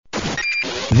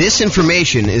This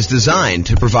information is designed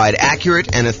to provide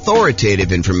accurate and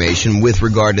authoritative information with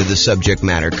regard to the subject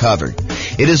matter covered.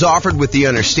 It is offered with the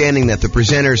understanding that the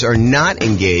presenters are not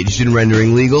engaged in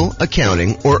rendering legal,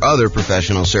 accounting, or other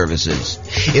professional services.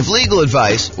 If legal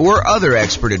advice or other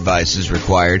expert advice is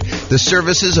required, the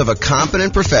services of a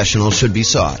competent professional should be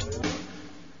sought.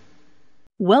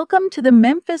 Welcome to the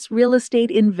Memphis Real Estate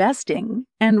Investing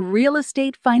and Real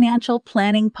Estate Financial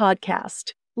Planning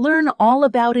Podcast. Learn all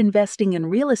about investing in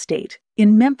real estate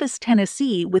in Memphis,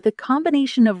 Tennessee, with a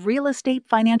combination of real estate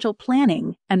financial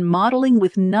planning and modeling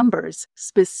with numbers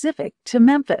specific to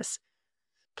Memphis,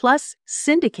 plus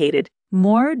syndicated,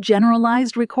 more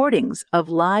generalized recordings of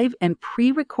live and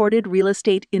pre-recorded real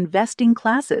estate investing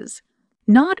classes,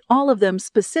 not all of them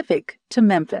specific to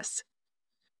Memphis.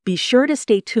 Be sure to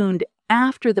stay tuned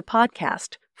after the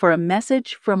podcast for a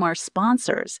message from our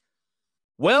sponsors.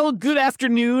 Well, good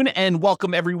afternoon and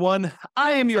welcome everyone.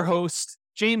 I am your host,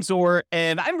 James Orr,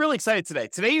 and I'm really excited today.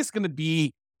 Today is going to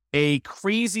be a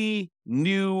crazy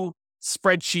new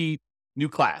spreadsheet, new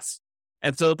class.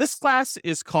 And so this class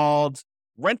is called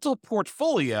Rental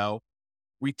Portfolio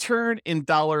Return in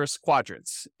Dollars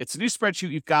Quadrants. It's a new spreadsheet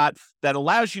you've got that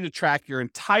allows you to track your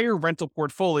entire rental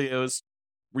portfolio's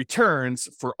returns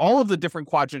for all of the different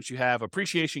quadrants you have: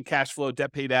 appreciation, cash flow,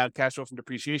 debt paid out, cash flow from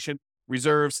depreciation,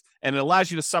 reserves, and it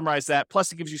allows you to summarize that.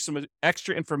 Plus, it gives you some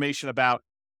extra information about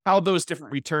how those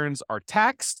different returns are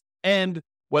taxed and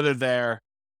whether they're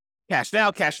cash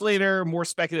now, cash later, more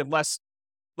speculative, less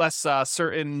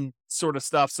certain sort of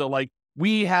stuff. So like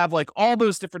we have like all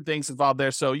those different things involved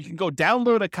there. So you can go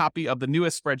download a copy of the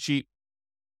newest spreadsheet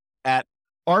at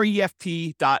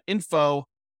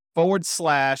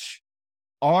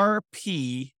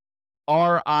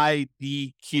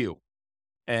refp.info/RPRIDQ.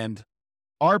 And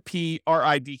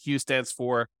RPRIDQ stands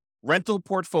for Rental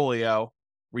Portfolio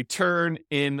Return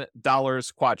in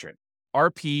Dollars Quadrant.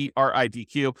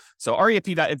 RPRIDQ. So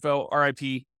refp.info,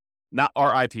 RIP, not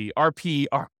RIP,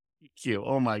 RPRIDQ.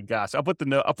 Oh my gosh. I'll put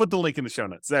the link in the show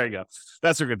notes. There you go.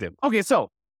 That's what we're going to do. Okay, so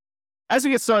as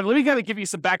we get started, let me kind of give you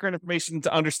some background information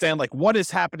to understand like what is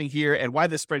happening here and why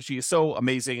this spreadsheet is so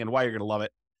amazing and why you're going to love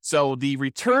it. So the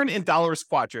Return in Dollars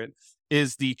Quadrant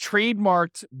is the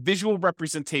trademarked visual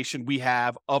representation we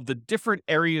have of the different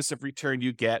areas of return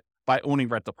you get by owning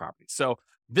rental property. So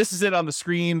this is it on the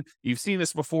screen. You've seen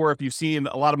this before if you've seen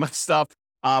a lot of my stuff,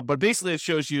 but basically it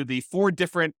shows you the 4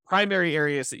 different primary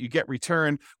areas that you get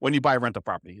return when you buy a rental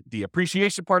property. The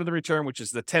appreciation part of the return, which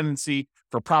is the tendency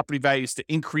for property values to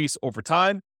increase over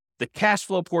time. The cash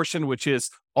flow portion, which is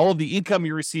all of the income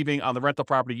you're receiving on the rental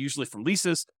property, usually from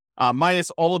leases, minus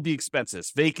all of the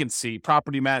expenses: vacancy,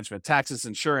 property management, taxes,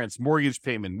 insurance, mortgage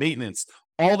payment, maintenance,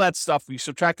 all that stuff. You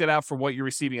subtract it out from what you're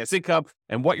receiving as income,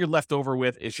 and what you're left over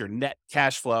with is your net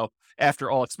cash flow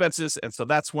after all expenses. And so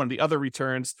that's one of the other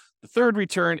returns. The third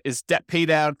return is debt pay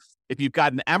down. If you've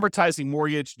got an amortizing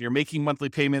mortgage and you're making monthly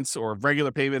payments or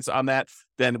regular payments on that,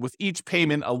 then with each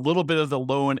payment, a little bit of the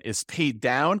loan is paid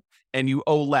down and you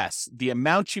owe less. The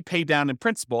amount you pay down in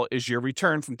principal is your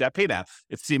return from debt pay down.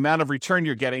 It's the amount of return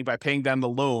you're getting by paying down the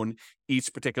loan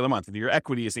each particular month, and your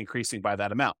equity is increasing by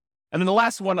that amount. And then the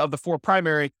last one of the 4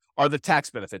 primary are the tax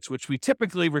benefits, which we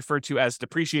typically refer to as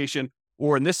depreciation,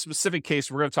 or in this specific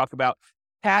case, we're going to talk about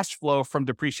cash flow from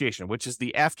depreciation, which is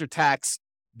the after-tax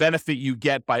benefit you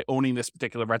get by owning this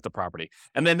particular rental property.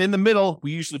 And then in the middle,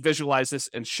 we usually visualize this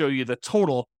and show you the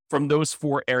total from those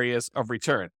 4 areas of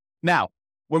return. Now,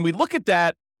 when we look at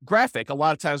that graphic, a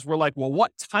lot of times we're like, well,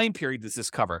 what time period does this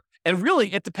cover? And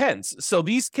really, it depends. So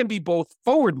these can be both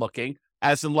forward-looking,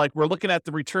 as in like we're looking at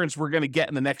the returns we're going to get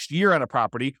in the next year on a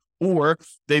property, or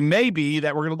they may be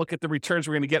that we're going to look at the returns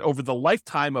we're going to get over the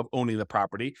lifetime of owning the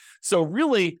property. So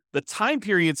really, the time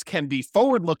periods can be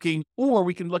forward-looking, or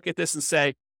we can look at this and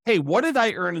say, hey, what did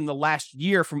I earn in the last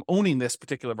year from owning this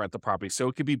particular rental property? So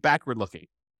it could be backward-looking.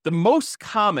 The most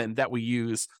common that we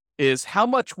use is how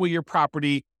much will your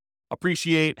property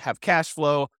appreciate, have cash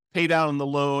flow, pay down on the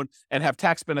loan, and have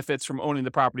tax benefits from owning the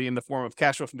property in the form of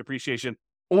cash flow from depreciation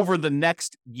over the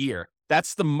next year.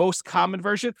 That's the most common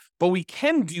version, but we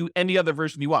can do any other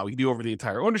version you want. We can do over the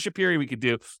entire ownership period. We could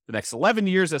do the next 11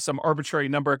 years as some arbitrary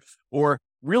number, or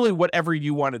really whatever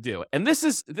you want to do. And this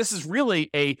is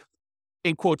really a,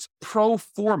 in quotes, pro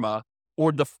forma,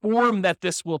 or the form that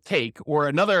this will take, or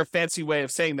another fancy way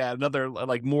of saying that, another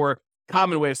like more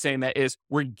common way of saying that is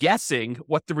we're guessing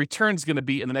what the return is going to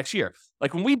be in the next year.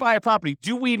 Like when we buy a property,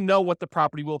 do we know what the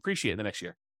property will appreciate in the next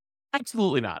year?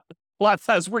 Absolutely not. A lot of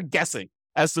times we're guessing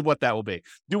as to what that will be.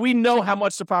 Do we know how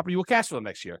much the property will cash flow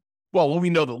next year? Well, when we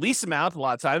know the lease amount, a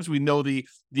lot of times we know the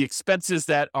expenses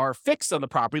that are fixed on the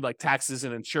property, like taxes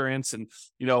and insurance and,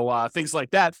 things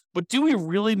like that. But do we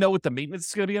really know what the maintenance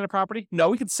is going to be on the property? No,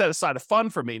 we can set aside a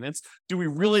fund for maintenance. Do we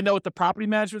really know what the property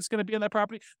management is going to be on that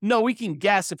property? No, we can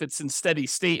guess if it's in steady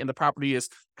state and the property is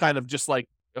kind of just like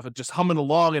just humming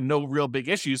along and no real big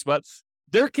issues. But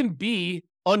there can be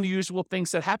unusual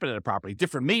things that happen in a property,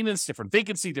 different maintenance, different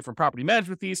vacancy, different property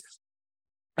management fees.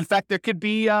 In fact, there could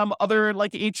be other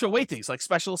like HOA things, like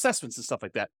special assessments and stuff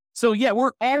like that. So yeah,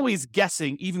 we're always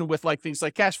guessing, even with like things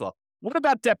like cash flow. What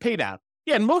about debt pay down?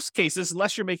 Yeah, in most cases,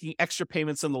 unless you're making extra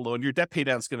payments on the loan, your debt pay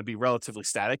down is going to be relatively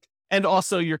static. And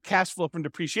also your cash flow from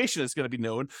depreciation is going to be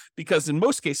known because in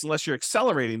most cases, unless you're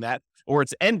accelerating that or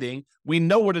it's ending, we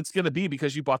know what it's going to be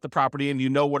because you bought the property and you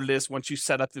know what it is once you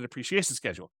set up the depreciation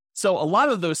schedule. So a lot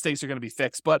of those things are going to be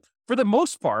fixed, but for the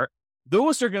most part,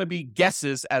 those are going to be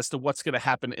guesses as to what's going to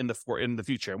happen in the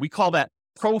future. And we call that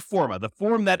pro forma, the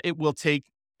form that it will take.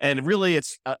 And really,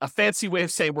 it's a fancy way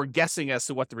of saying we're guessing as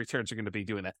to what the returns are going to be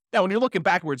doing that. Now, when you're looking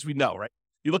backwards, we know, right?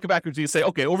 You look backwards and you say,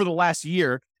 okay, over the last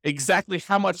year, exactly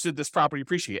how much did this property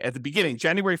appreciate? At the beginning,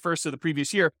 January 1st of the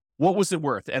previous year, what was it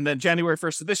worth? And then January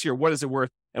 1st of this year, what is it worth?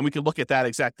 And we can look at that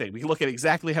exact thing. We can look at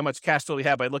exactly how much cash flow we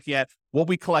have by looking at what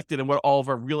we collected and what all of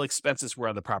our real expenses were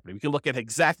on the property. We can look at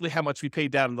exactly how much we paid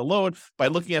down in the loan by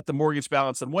looking at the mortgage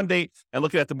balance on one date and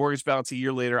looking at the mortgage balance a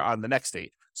year later on the next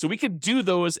date. So we can do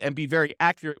those and be very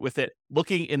accurate with it,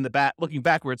 looking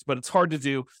backwards, but it's hard to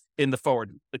do in the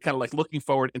forward, kind of like looking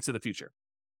forward into the future.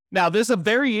 Now, there's a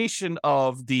variation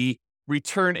of the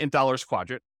return in dollars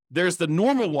quadrant. There's the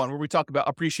normal one where we talk about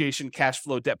appreciation, cash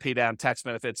flow, debt pay down, tax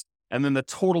benefits, and then the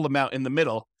total amount in the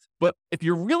middle. But if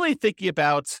you're really thinking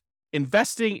about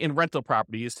investing in rental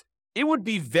properties, it would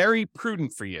be very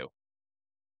prudent for you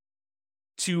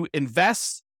to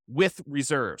invest with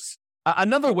reserves.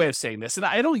 Another way of saying this, and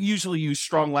I don't usually use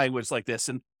strong language like this,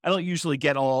 and I don't usually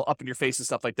get all up in your face and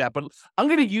stuff like that, but I'm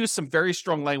going to use some very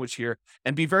strong language here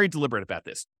and be very deliberate about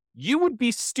this. You would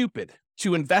be stupid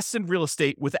to invest in real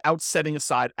estate without setting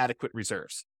aside adequate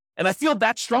reserves. And I feel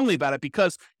that strongly about it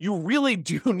because you really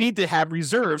do need to have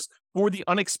reserves for the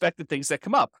unexpected things that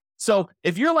come up. So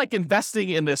if you're like investing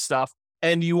in this stuff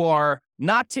and you are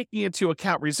not taking into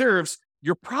account reserves,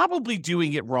 you're probably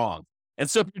doing it wrong. And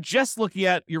so if you're just looking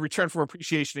at your return from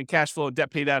appreciation and cash flow,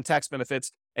 debt pay down, tax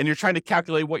benefits, and you're trying to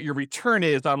calculate what your return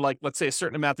is on, like, let's say a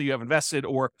certain amount that you have invested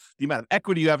or the amount of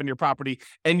equity you have in your property,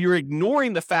 and you're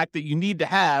ignoring the fact that you need to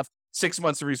have 6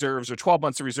 months of reserves or 12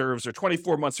 months of reserves or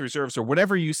 24 months of reserves or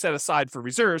whatever you set aside for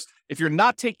reserves, if you're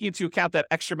not taking into account that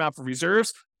extra amount for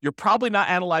reserves, you're probably not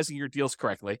analyzing your deals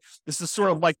correctly. This is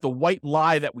sort of like the white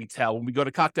lie that we tell when we go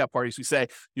to cocktail parties. We say,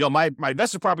 my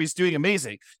investment property is doing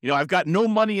amazing. I've got no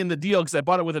money in the deal because I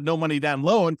bought it with a no money down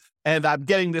loan and I'm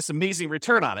getting this amazing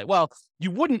return on it. Well, you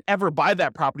wouldn't ever buy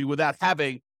that property without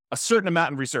having a certain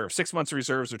amount in reserve, 6 months of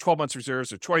reserves or 12 months of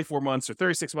reserves or 24 months or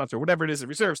 36 months or whatever it is in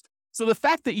reserves. So the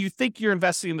fact that you think you're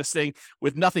investing in this thing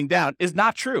with nothing down is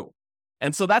not true.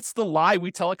 And so that's the lie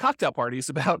we tell at cocktail parties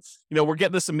about, we're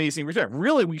getting this amazing return.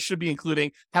 Really, we should be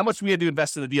including how much we had to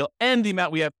invest in the deal and the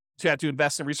amount we have to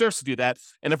invest in reserves to do that.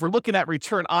 And if we're looking at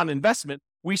return on investment,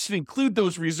 we should include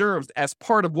those reserves as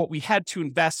part of what we had to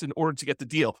invest in order to get the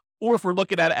deal. Or if we're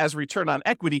looking at it as return on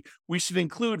equity, we should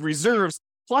include reserves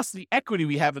plus the equity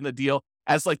we have in the deal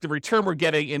as like the return we're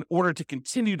getting in order to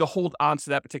continue to hold on to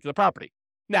that particular property.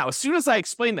 Now, as soon as I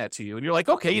explain that to you and you're like,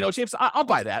 okay, James, I'll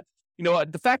buy that.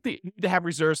 The fact that you need to have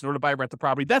reserves in order to buy a rental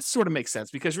property, that sort of makes sense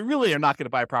because we really are not going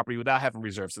to buy a property without having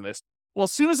reserves in this. Well,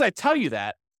 as soon as I tell you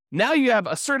that, now you have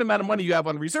a certain amount of money you have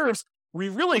on reserves, we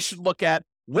really should look at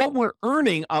what we're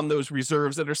earning on those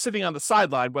reserves that are sitting on the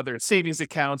sideline, whether it's savings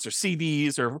accounts or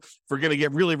CDs, or if we're going to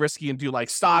get really risky and do like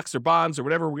stocks or bonds or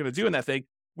whatever we're going to do in that thing.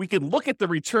 We can look at the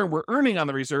return we're earning on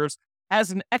the reserves as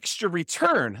an extra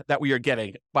return that we are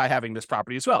getting by having this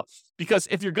property as well. Because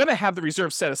if you're going to have the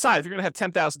reserve set aside, if you're going to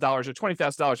have $10,000 or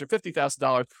 $20,000 or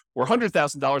 $50,000 or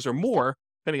 $100,000 or more,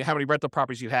 depending on how many rental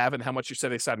properties you have and how much you're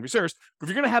setting aside in reserves, but if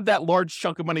you're going to have that large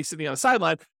chunk of money sitting on the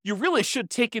sideline, you really should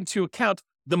take into account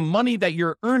the money that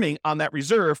you're earning on that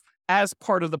reserve as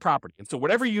part of the property. And so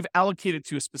whatever you've allocated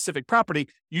to a specific property,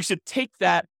 you should take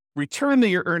that return that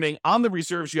you're earning on the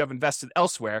reserves you have invested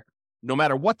elsewhere, no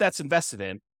matter what that's invested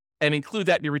in, and include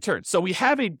that in your return. So we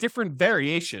have a different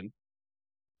variation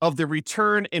of the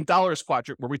return in dollars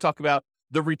quadrant where we talk about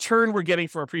the return we're getting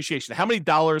from appreciation, how many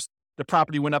dollars the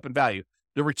property went up in value,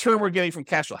 the return we're getting from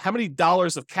cash flow, how many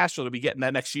dollars of cash flow do we get in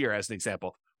that next year as an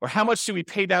example, or how much do we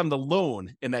pay down the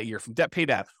loan in that year from debt pay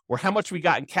down, or how much we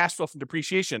got in cash flow from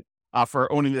depreciation.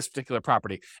 for owning this particular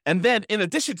property. And then in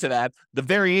addition to that, the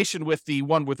variation with the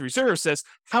one with reserves says,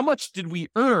 how much did we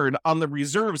earn on the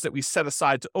reserves that we set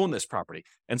aside to own this property?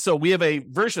 And so we have a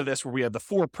version of this where we have the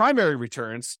 4 primary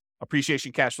returns: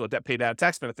 appreciation, cash flow, debt paid down,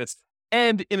 tax benefits.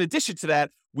 And in addition to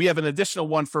that, we have an additional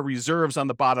one for reserves on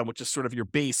the bottom, which is sort of your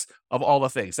base of all the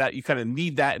things that you kind of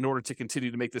need that in order to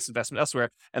continue to make this investment elsewhere.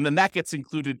 And then that gets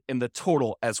included in the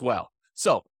total as well.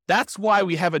 So that's why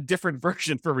we have a different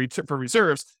version for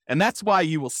reserves. And that's why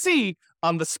you will see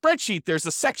on the spreadsheet, there's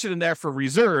a section in there for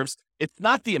reserves. It's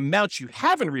not the amount you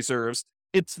have in reserves.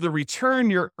 It's the return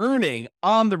you're earning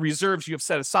on the reserves you have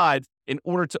set aside in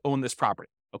order to own this property.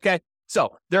 Okay.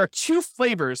 So there are 2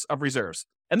 flavors of reserves.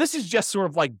 And this is just sort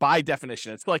of like by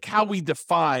definition. It's like how we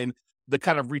define the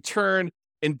kind of return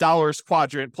in dollars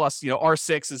quadrant plus,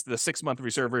 R6 is the 6-month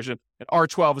reserve version and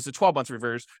R12 is the 12-month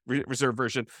reserve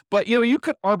version. But, you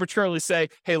could arbitrarily say,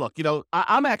 hey, look,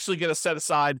 I'm actually going to set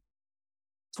aside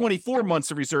 24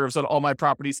 months of reserves on all my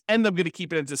properties, and I'm going to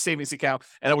keep it into a savings account,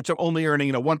 and which I'm only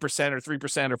earning, 1% or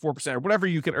 3% or 4% or whatever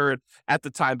you can earn at the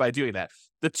time by doing that.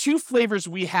 The 2 flavors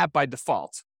we have by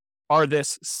default are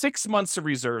this 6 months of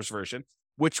reserves version,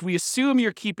 which we assume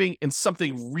you're keeping in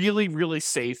something really, really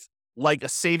safe, like a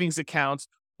savings account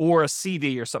or a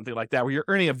CD or something like that, where you're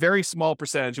earning a very small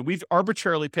percentage. And we've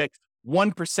arbitrarily picked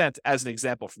 1% as an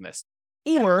example from this.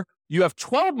 Or you have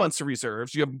 12 months of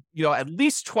reserves. You have, at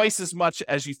least twice as much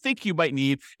as you think you might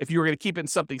need if you were going to keep it in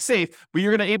something safe, but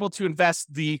you're going to be able to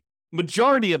invest the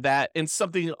majority of that in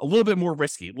something a little bit more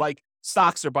risky, like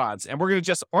stocks or bonds. And we're going to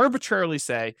just arbitrarily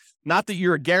say, not that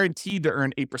you're guaranteed to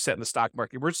earn 8% in the stock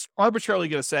market. We're just arbitrarily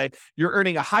going to say you're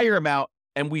earning a higher amount.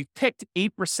 And we picked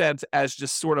 8% as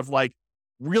just sort of like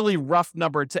really rough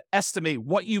number to estimate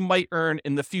what you might earn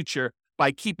in the future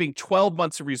by keeping 12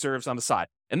 months of reserves on the side.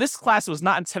 And this class was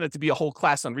not intended to be a whole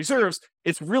class on reserves.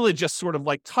 It's really just sort of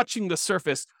like touching the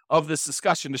surface of this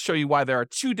discussion to show you why there are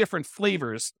 2 different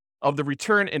flavors of the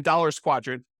return in dollars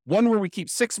quadrant. One where we keep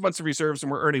 6 months of reserves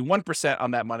and we're earning 1%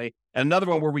 on that money, and another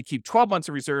one where we keep 12 months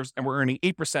of reserves and we're earning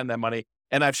 8% on that money.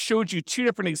 And I've showed you 2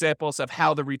 different examples of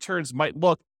how the returns might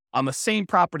look on the same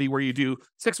property where you do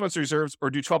 6 months of reserves or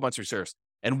do 12 months of reserves.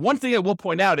 And one thing I will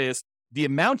point out is the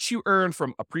amount you earn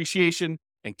from appreciation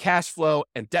and cash flow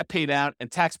and debt pay down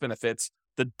and tax benefits,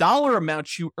 the dollar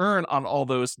amount you earn on all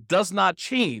those does not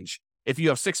change if you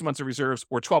have 6 months of reserves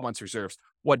or 12 months of reserves.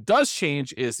 What does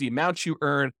change is the amount you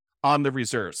earn on the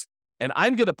reserves. And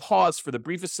I'm going to pause for the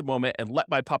briefest moment and let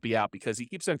my puppy out because he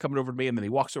keeps on coming over to me and then he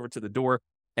walks over to the door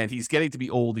and he's getting to be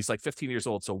old. He's like 15 years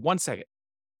old. So 1 second.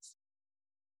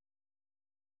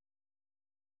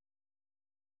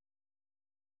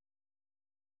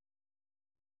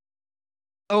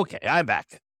 Okay, I'm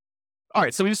back. All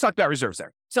right, so we just talked about reserves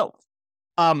there. So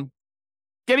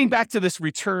getting back to this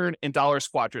return in dollars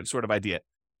quadrant sort of idea,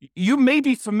 you may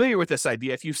be familiar with this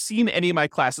idea if you've seen any of my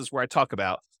classes where I talk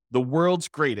about the world's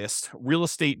greatest real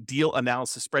estate deal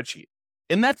analysis spreadsheet.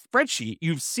 In that spreadsheet,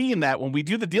 you've seen that when we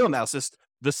do the deal analysis,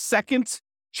 the second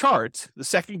chart, the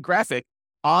second graphic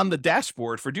on the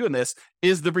dashboard for doing this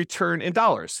is the return in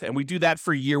dollars. And we do that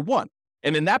for year 1.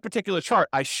 And in that particular chart,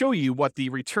 I show you what the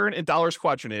return in dollars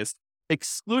quadrant is,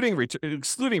 excluding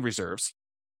reserves.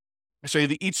 I show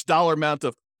you each dollar amount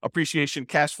of appreciation,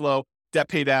 cash flow, debt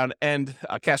pay down, and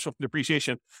cash flow from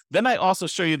depreciation. Then I also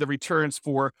show you the returns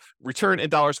for return in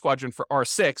dollars quadrant for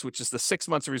R6, which is the 6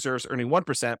 months of reserves earning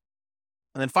 1%. And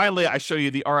then finally, I show you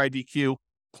the RIDQ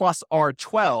plus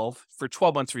R12 for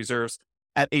 12 months reserves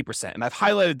at 8%. And I've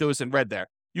highlighted those in red there.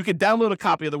 You can download a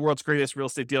copy of the world's greatest real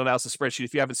estate deal analysis spreadsheet.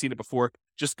 If you haven't seen it before,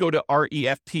 just go to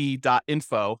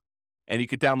refp.info and you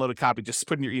can download a copy. Just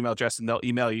put in your email address and they'll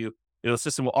email you. The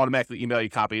system will automatically email you a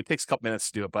copy. It takes a couple minutes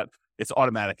to do it, but it's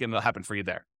automatic and it'll happen for you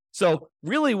there. So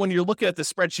really, when you're looking at the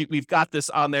spreadsheet, we've got this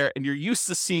on there and you're used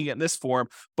to seeing it in this form,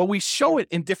 but we show it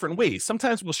in different ways.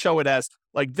 Sometimes we'll show it as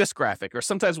like this graphic, or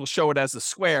sometimes we'll show it as a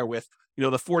square with,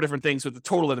 the 4 different things with the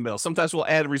total in the middle. Sometimes we'll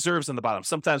add reserves on the bottom.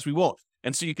 Sometimes we won't.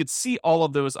 And so you could see all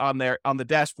of those on there on the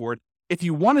dashboard. If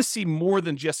you want to see more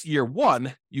than just year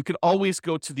 1, you can always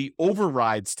go to the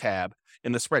overrides tab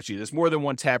in the spreadsheet. There's more than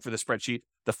one tab for the spreadsheet.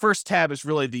 The first tab is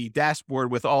really the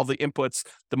dashboard with all the inputs,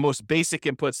 the most basic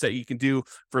inputs that you can do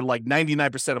for like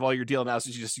 99% of all your deal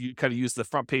analysis. You kind of use the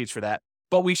front page for that.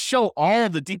 But we show all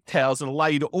the details and allow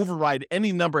you to override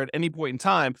any number at any point in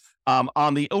time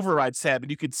on the overrides tab.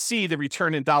 And you could see the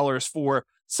return in dollars for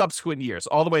subsequent years,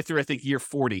 all the way through, I think, year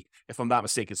 40, if I'm not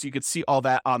mistaken. So you could see all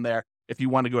that on there if you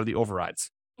want to go to the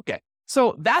overrides. Okay,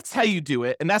 so that's how you do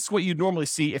it. And that's what you'd normally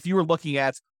see if you were looking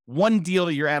at one deal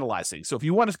that you're analyzing. So if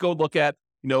you want to go look at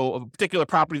a particular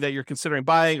property that you're considering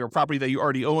buying or property that you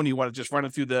already own, you want to just run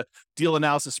it through the deal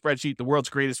analysis spreadsheet, the world's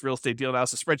greatest real estate deal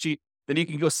analysis spreadsheet, then you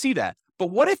can go see that. But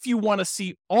what if you want to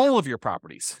see all of your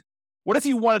properties? What if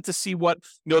you wanted to see what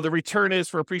the return is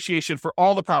for appreciation for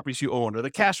all the properties you own, or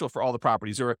the cash flow for all the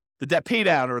properties, or the debt pay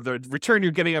down, or the return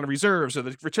you're getting on reserves, or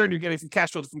the return you're getting from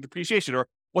cash flow from depreciation, or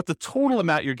what the total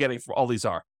amount you're getting for all these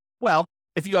are? Well,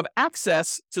 if you have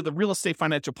access to the real estate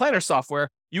financial planner software,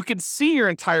 you can see your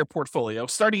entire portfolio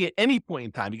starting at any point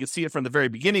in time. You can see it from the very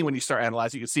beginning when you start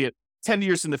analyzing. You can see it 10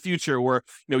 years in the future, or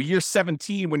year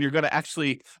 17 when you're going to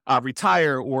actually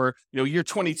retire, or year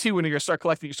 22 when you're going to start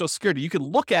collecting your Social Security. You can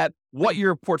look at what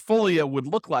your portfolio would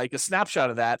look like, a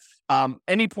snapshot of that,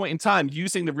 any point in time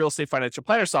using the real estate financial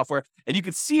planner software, and you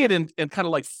can see it in kind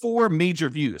of like 4 major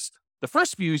views. The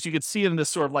first view is you can see it in this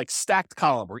sort of like stacked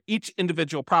column where each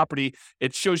individual property,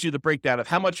 it shows you the breakdown of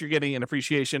how much you're getting in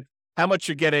appreciation, how much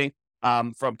you're getting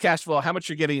from cash flow, how much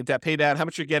you're getting in debt pay down, how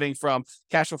much you're getting from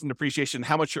cash flow from depreciation,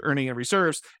 how much you're earning in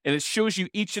reserves. And it shows you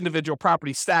each individual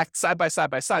property stacked side by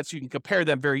side so you can compare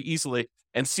them very easily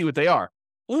and see what they are.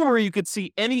 Or you could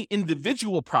see any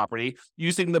individual property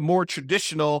using the more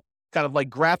traditional kind of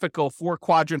like graphical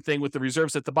 4-quadrant thing with the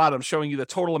reserves at the bottom, showing you the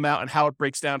total amount and how it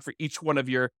breaks down for each one of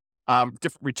your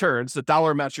different returns, the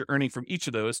dollar amounts you're earning from each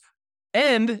of those.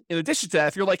 And in addition to that,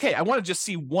 if you're like, hey, I want to just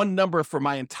see one number for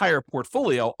my entire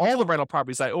portfolio, all the rental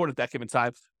properties I own at that given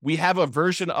time, we have a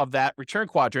version of that return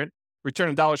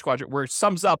in dollars quadrant, where it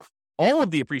sums up all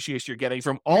of the appreciation you're getting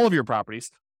from all of your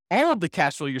properties, all of the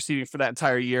cash flow you're receiving for that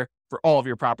entire year for all of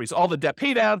your properties, all the debt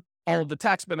pay down, all of the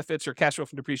tax benefits or cash flow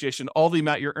from depreciation, all the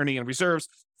amount you're earning in reserves,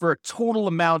 for a total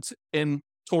amount in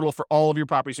total for all of your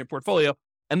properties in your portfolio.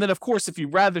 And then, of course, if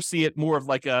you'd rather see it more of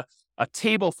like a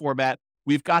table format,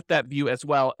 we've got that view as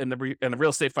well in the real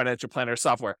estate financial planner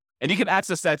software. And you can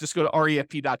access that. Just go to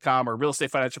refp.com or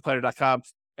realestatefinancialplanner.com,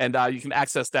 and you can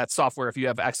access that software if you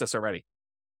have access already.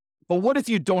 But what if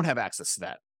you don't have access to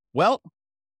that? Well,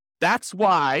 that's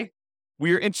why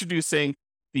we are introducing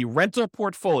the rental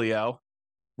portfolio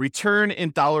return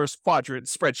in dollars quadrant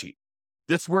spreadsheet.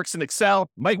 This works in Excel,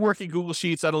 might work in Google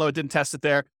Sheets. I don't know. I didn't test it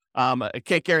there. I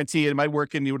can't guarantee it might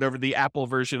work in whatever the Apple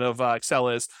version of Excel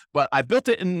is, but I built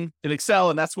it in Excel,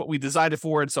 and that's what we designed it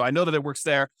for. And so I know that it works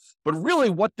there. But really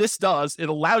what this does, it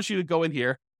allows you to go in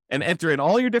here and enter in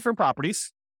all your different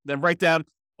properties, then write down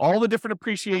all the different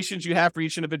appreciations you have for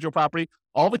each individual property,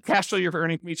 all the cash flow you're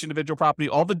earning from each individual property,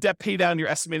 all the debt pay down you're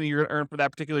estimating you're going to earn for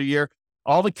that particular year,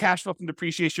 all the cash flow from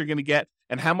depreciation you're going to get,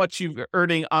 and how much you're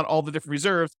earning on all the different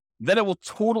reserves. Then it will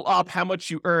total up how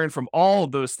much you earn from all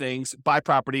of those things by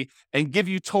property and give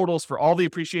you totals for all the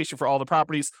appreciation for all the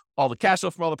properties, all the cash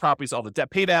flow from all the properties, all the debt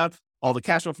pay down, all the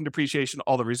cash flow from depreciation,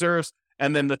 all the reserves,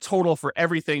 and then the total for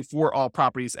everything for all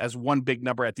properties as one big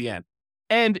number at the end.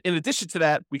 And in addition to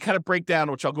that, we kind of break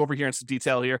down, which I'll go over here in some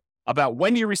detail here, about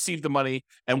when you receive the money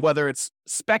and whether it's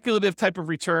speculative type of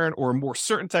return or a more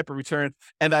certain type of return.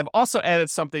 And I've also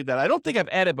added something that I don't think I've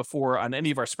added before on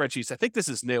any of our spreadsheets. I think this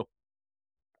is new.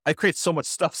 I create so much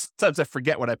stuff, sometimes I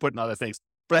forget what I put in other things.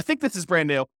 But I think this is brand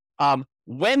new.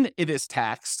 When it is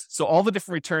taxed, so all the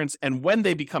different returns and when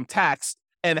they become taxed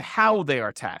and how they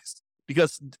are taxed.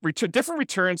 Because different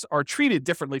returns are treated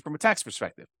differently from a tax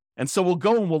perspective. And so we'll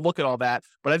go and we'll look at all that.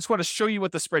 But I just want to show you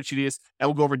what the spreadsheet is, and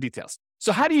we'll go over details.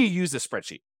 So how do you use this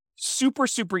spreadsheet? Super,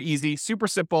 super easy, super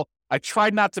simple. I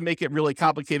tried not to make it really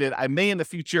complicated. I may in the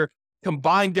future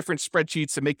combine different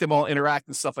spreadsheets and make them all interact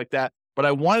and stuff like that. But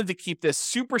I wanted to keep this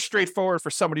super straightforward for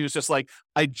somebody who's just like,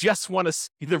 I just want to see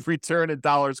the return in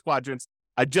dollars quadrants.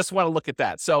 I just want to look at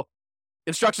that. So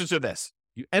instructions are this.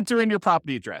 You enter in your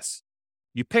property address.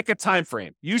 You pick a time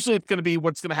frame. Usually it's going to be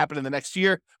what's going to happen in the next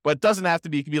year, but it doesn't have to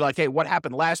be. It can be like, hey, what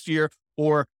happened last year,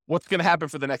 or what's going to happen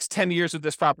for the next 10 years of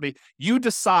this property. You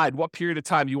decide what period of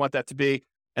time you want that to be,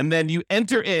 and then you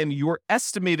enter in your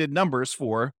estimated numbers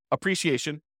for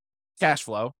appreciation, cash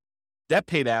flow, debt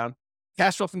pay down,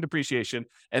 cash flow from depreciation,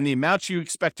 and the amount you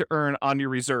expect to earn on your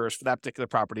reserves for that particular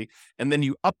property. And then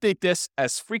you update this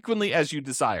as frequently as you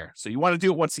desire. So you want to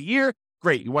do it once a year?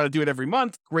 Great. You want to do it every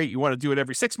month? Great. You want to do it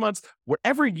every 6 months?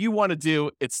 Whatever you want to do,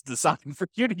 it's designed for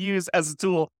you to use as a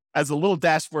tool, as a little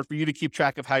dashboard for you to keep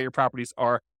track of how your properties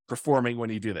are performing when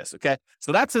you do this. Okay.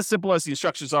 So that's as simple as the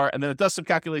instructions are. And then it does some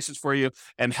calculations for you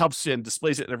and helps you and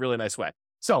displays it in a really nice way.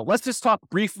 So let's just talk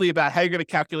briefly about how you're going to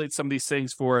calculate some of these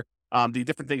things for the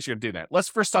different things you're going to do there. Let's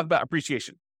first talk about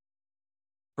appreciation.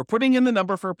 For putting in the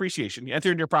number for appreciation, you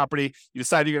enter in your property, you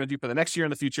decide you're going to do for the next year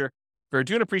in the future. For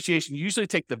doing appreciation, you usually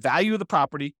take the value of the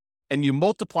property and you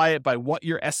multiply it by what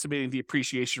you're estimating the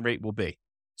appreciation rate will be.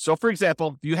 So for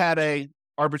example, if you had a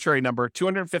arbitrary number,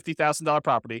 $250,000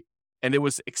 property, and it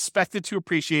was expected to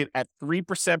appreciate at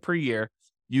 3% per year,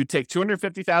 you take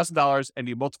 $250,000 and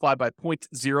you multiply by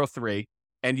 0.03,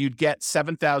 and you'd get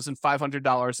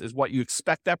 $7,500 is what you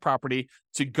expect that property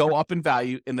to go up in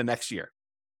value in the next year.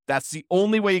 That's the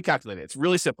only way you calculate it. It's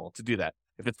really simple to do that.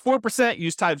 If it's 4%, you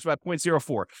use times by 0.04. If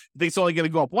you think it's only going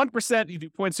to go up 1%, you do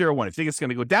 0.01. If you think it's going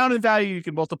to go down in value, you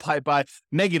can multiply it by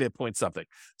negative point something.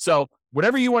 So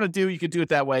whatever you want to do, you can do it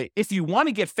that way. If you want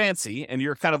to get fancy and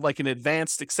you're kind of like an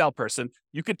advanced Excel person,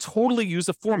 you could totally use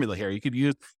a formula here. You could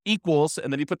use equals,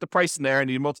 and then you put the price in there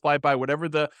and you multiply it by whatever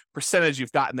the percentage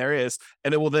you've gotten there is,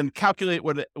 and it will then calculate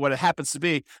what it happens to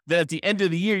be. Then at the end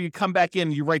of the year, you come back in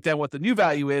and you write down what the new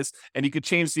value is, and you could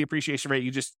change the appreciation rate.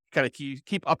 You just kind of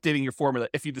keep updating your formula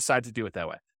if you decide to do it that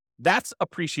way. That's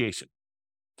appreciation.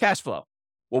 Cash flow.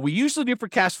 What we usually do for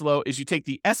cash flow is you take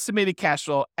the estimated cash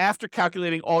flow after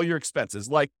calculating all your expenses,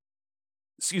 like,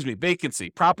 vacancy,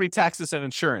 property taxes and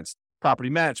insurance, property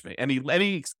management,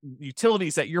 any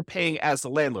utilities that you're paying as the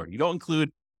landlord. You don't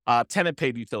include tenant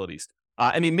paid utilities,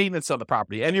 any maintenance on the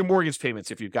property, and your mortgage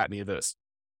payments if you've got any of those.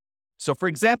 So for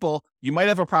example, you might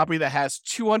have a property that has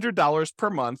 $200 per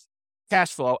month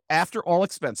cash flow after all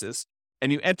expenses,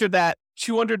 and you enter that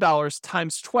 $200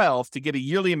 times 12 to get a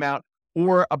yearly amount,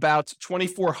 or about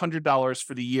 $2,400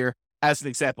 for the year as an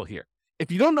example here. If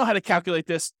you don't know how to calculate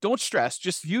this, don't stress.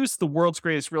 Just use the world's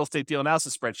greatest real estate deal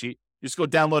analysis spreadsheet. Just go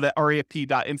download at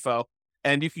refp.info,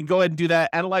 and you can go ahead and do that,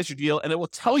 analyze your deal, and it will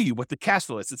tell you what the cash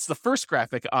flow is. It's the first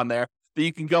graphic on there that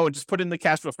you can go and just put in the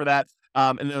cash flow for that,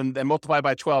 and then multiply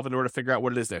by 12 in order to figure out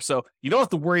what it is there. So you don't have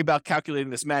to worry about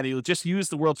calculating this manually. Just use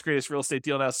the world's greatest real estate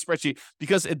deal analysis spreadsheet,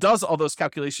 because it does all those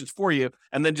calculations for you,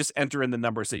 and then just enter in the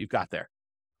numbers that you've got there.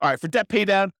 All right, for debt pay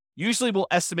down, usually we'll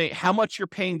estimate how much you're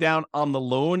paying down on the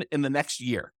loan in the next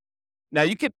year. Now,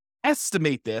 you can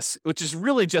estimate this, which is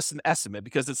really just an estimate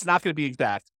because it's not going to be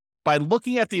exact, by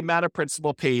looking at the amount of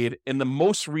principal paid in the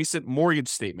most recent mortgage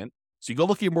statement. So you go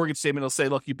look at your mortgage statement, it'll say,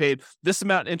 look, you paid this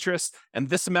amount in interest and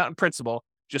this amount in principal.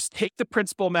 Just take the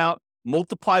principal amount,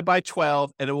 multiply by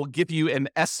 12, and it will give you an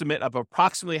estimate of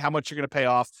approximately how much you're going to pay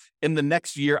off in the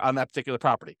next year on that particular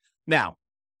property. Now,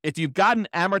 if you've got an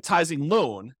amortizing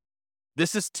loan,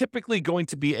 this is typically going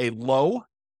to be a low,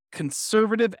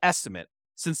 conservative estimate,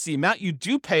 since the amount you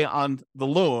do pay on the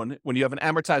loan when you have an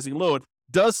amortizing loan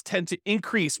does tend to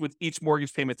increase with each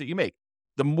mortgage payment that you make.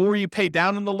 The more you pay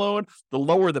down on the loan, the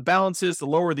lower the balance is, the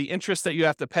lower the interest that you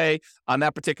have to pay on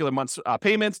that particular month's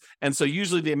payments. And so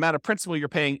usually the amount of principal you're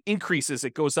paying increases.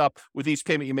 It goes up with each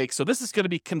payment you make. So this is going to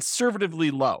be conservatively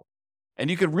low.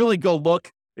 And you can really go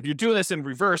look. If you're doing this in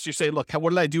reverse, you say, look,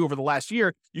 what did I do over the last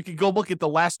year? You can go look at the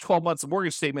last 12 months of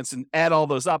mortgage statements and add all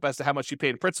those up as to how much you paid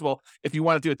in principal if you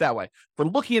want to do it that way. For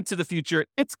looking into the future,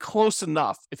 it's close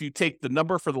enough if you take the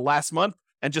number for the last month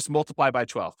and just multiply by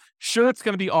 12. Sure, it's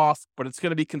going to be off, but it's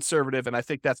going to be conservative, and I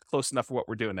think that's close enough for what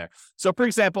we're doing there. So, for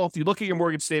example, if you look at your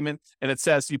mortgage statement and it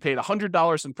says you paid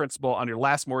 $100 in principal on your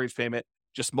last mortgage payment,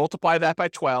 just multiply that by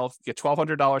 12, get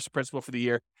 $1,200 in principal for the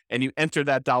year, and you enter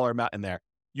that dollar amount in there.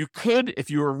 You could, if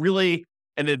you were really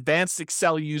an advanced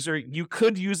Excel user, you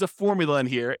could use a formula in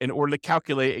here in order to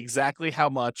calculate exactly how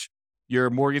much your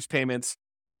mortgage payments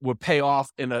would pay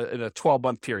off in a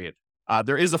 12-month period.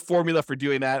 There is a formula for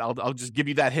doing that. I'll just give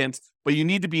you that hint, but you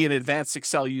need to be an advanced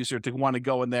Excel user to want to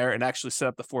go in there and actually set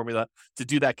up the formula to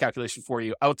do that calculation for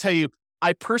you. I will tell you,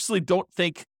 I personally don't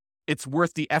think it's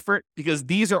worth the effort because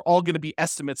these are all going to be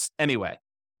estimates anyway.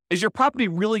 Is your property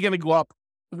really going to go up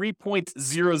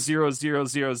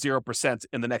 3.00000%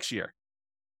 in the next year?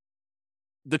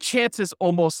 The chance is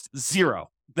almost zero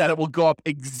that it will go up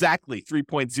exactly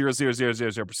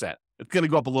 3.00000%. It's going to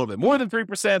go up a little bit more than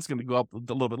 3%. It's going to go up a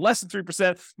little bit less than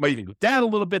 3%. Might even go down a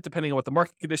little bit depending on what the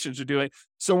market conditions are doing.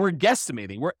 So we're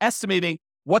guesstimating. We're estimating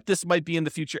what this might be in the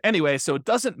future anyway. So it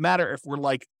doesn't matter if we're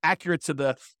like accurate to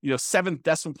the seventh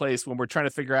decimal place when we're trying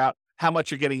to figure out how much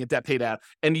you're getting in debt pay down.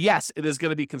 And yes, it is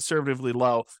going to be conservatively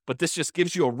low, but this just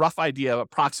gives you a rough idea of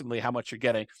approximately how much you're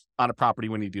getting on a property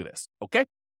when you do this. Okay.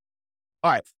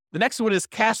 All right. The next one is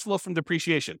cash flow from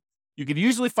depreciation. You can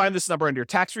usually find this number on your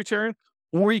tax return,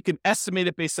 or you can estimate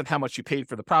it based on how much you paid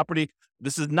for the property.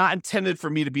 This is not intended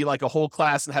for me to be like a whole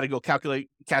class on how to go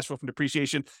calculate cash flow from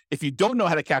depreciation. If you don't know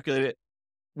how to calculate it,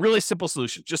 really simple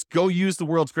solution. Just go use the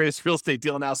world's greatest real estate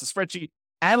deal analysis spreadsheet.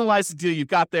 Analyze the deal you've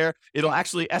got there. It'll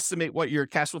actually estimate what your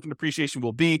cash flow from depreciation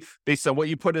will be based on what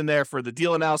you put in there for the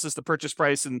deal analysis, the purchase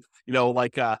price, and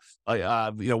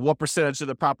what percentage of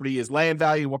the property is land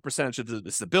value, what percentage of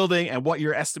is the building, and what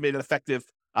your estimated effective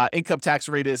income tax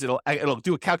rate is. It'll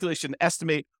do a calculation,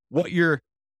 estimate what your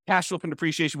cash flow from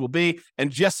depreciation will be,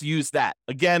 and just use that.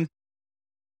 Again,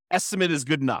 estimate is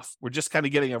good enough. We're just kind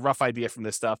of getting a rough idea from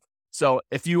this stuff. So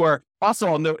if you are also,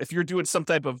 I'll note, if you're doing some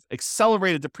type of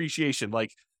accelerated depreciation,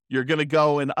 like you're going to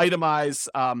go and itemize,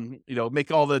 make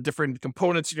all the different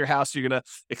components in your house. You're going to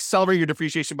accelerate your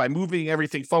depreciation by moving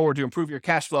everything forward to improve your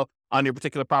cash flow on your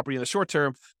particular property in the short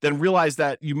term. Then realize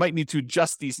that you might need to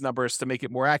adjust these numbers to make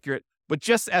it more accurate, but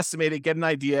just estimate it, get an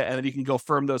idea, and then you can go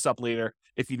firm those up later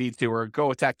if you need to, or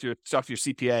go talk to your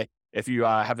CPA if you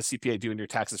have a CPA doing your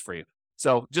taxes for you.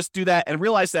 So just do that and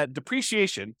realize that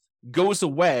depreciation goes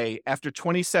away after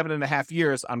 27 and a half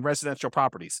years on residential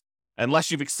properties,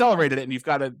 unless you've accelerated it and you've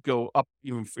got to go up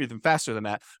even faster than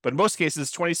that. But in most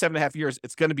cases, 27 and a half years,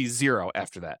 it's going to be zero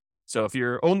after that. So if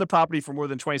you own the property for more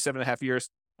than 27 and a half years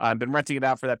and been renting it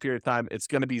out for that period of time, it's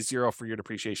going to be zero for your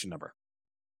depreciation number.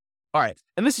 All right.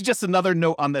 And this is just another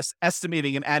note on this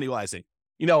estimating and annualizing.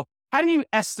 How do you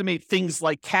estimate things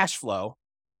like cash flow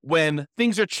when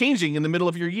things are changing in the middle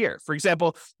of your year? For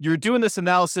example, you're doing this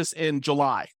analysis in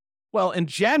July. Well, in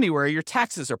January, your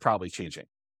taxes are probably changing.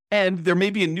 And there may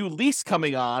be a new lease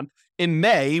coming on in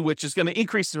May, which is going to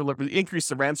increase the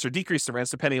rents or decrease the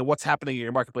rents, depending on what's happening in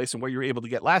your marketplace and what you were able to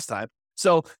get last time.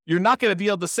 So you're not going to be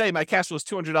able to say my cash flow is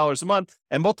 $200 a month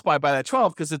and multiply by that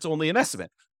 12 because it's only an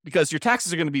estimate. Because your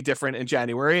taxes are going to be different in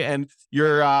January, and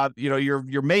your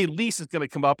May lease is going to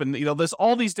come up, and there's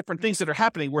all these different things that are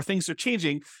happening where things are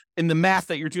changing in the math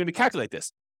that you're doing to calculate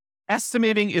this.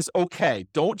 Estimating is okay.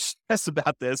 Don't stress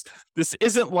about this. This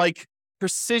isn't like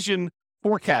precision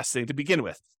forecasting to begin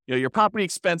with. Your property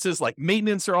expenses like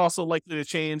maintenance are also likely to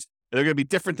change. They're going to be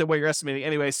different than what you're estimating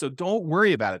anyway. So don't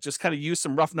worry about it. Just kind of use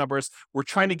some rough numbers. We're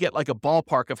trying to get like a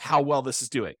ballpark of how well this is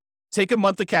doing. Take a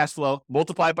month of cash flow,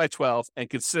 multiply it by 12, and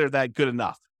consider that good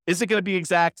enough. Is it going to be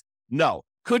exact? No.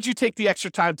 Could you take the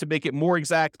extra time to make it more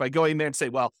exact by going there and say,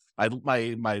 well,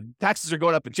 my taxes are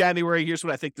going up in January. Here's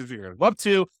what I think they're going to go up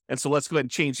to. And so let's go ahead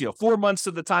and change 4 months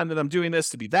of the time that I'm doing this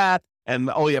to be that.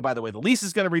 And oh yeah, by the way, the lease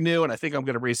is going to renew, and I think I'm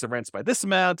going to raise the rents by this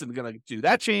amount, and I'm going to do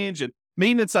that change. And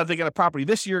maintenance, I think on a property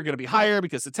this year going to be higher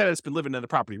because the tenant's been living in the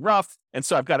property rough. And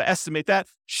so I've got to estimate that.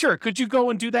 Sure. Could you go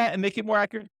and do that and make it more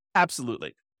accurate?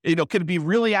 Absolutely. Could it be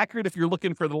really accurate if you're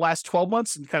looking for the last 12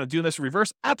 months and kind of doing this in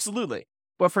reverse? Absolutely.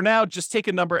 But for now, just take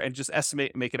a number and just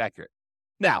estimate and make it accurate.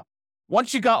 Now,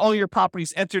 once you got all your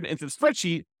properties entered into the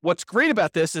spreadsheet, what's great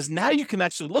about this is now you can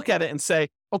actually look at it and say,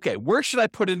 okay, where should I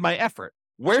put in my effort?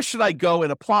 Where should I go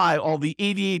and apply all the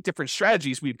 88 different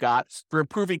strategies we've got for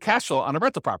improving cash flow on a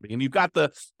rental property? And you've got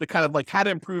the kind of like how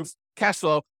to improve cash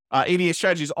flow 88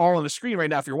 strategies all on the screen right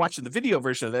now if you're watching the video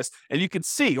version of this, and you can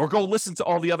see or go listen to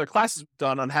all the other classes we've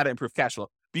done on how to improve cash flow.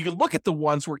 But you can look at the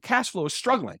ones where cash flow is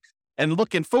struggling and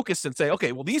look and focus and say,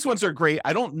 okay, well, these ones are great.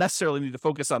 I don't necessarily need to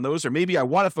focus on those, or maybe I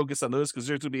want to focus on those because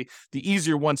those will be the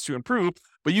easier ones to improve.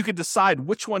 But you can decide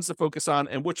which ones to focus on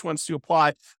and which ones to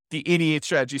apply the 88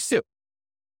 strategies to.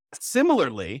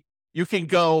 Similarly, you can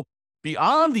go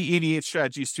beyond the 88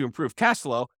 strategies to improve cash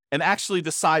flow and actually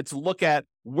decide to look at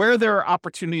where there are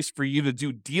opportunities for you to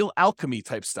do deal alchemy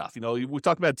type stuff. We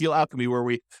talk about deal alchemy where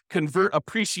we convert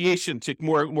appreciation to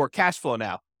more cash flow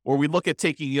now, or we look at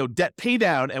taking, debt pay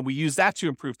down and we use that to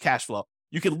improve cash flow.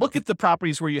 You can look at the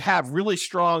properties where you have really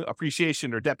strong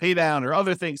appreciation or debt pay down or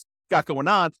other things got going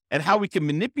on and how we can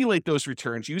manipulate those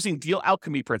returns using deal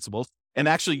alchemy principles and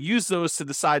actually use those to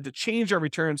decide to change our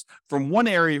returns from one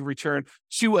area of return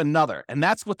to another. And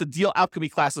that's what the deal alchemy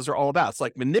classes are all about. It's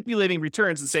like manipulating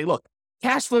returns and saying, look,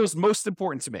 cash flow is most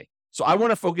important to me. So I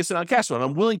want to focus in on cash flow. And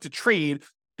I'm willing to trade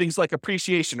things like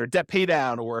appreciation or debt pay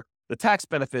down or the tax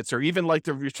benefits or even like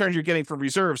the returns you're getting from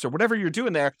reserves or whatever you're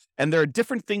doing there. And there are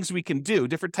different things we can do,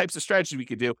 different types of strategies we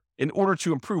can do in order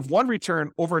to improve one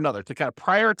return over another, to kind of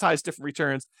prioritize different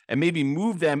returns and maybe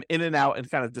move them in and out and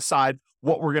kind of decide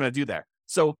what we're going to do there.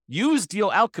 So use deal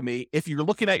alchemy if you're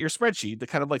looking at your spreadsheet, the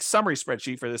kind of like summary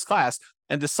spreadsheet for this class,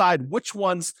 and decide which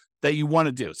ones that you want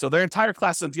to do. So their entire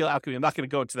class is on deal alchemy. I'm not going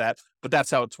to go into that, but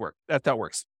that's how it's worked. That's how it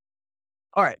works.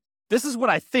 All right. This is what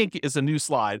I think is a new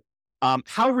slide.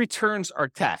 How returns are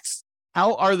taxed.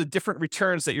 How are the different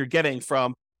returns that you're getting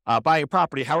from buying a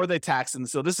property? How are they taxed? And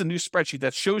so this is a new spreadsheet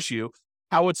that shows you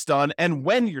how it's done and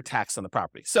when you're taxed on the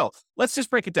property. So let's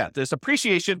just break it down. There's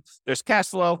appreciation, there's cash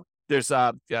flow, there's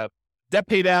debt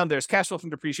pay down, there's cash flow from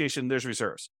depreciation, there's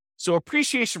reserves. So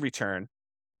appreciation return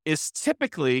is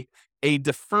typically a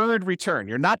deferred return.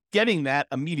 You're not getting that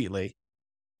immediately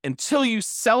until you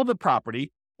sell the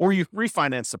property or you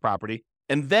refinance the property,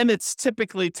 and then it's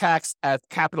typically taxed at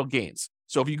capital gains.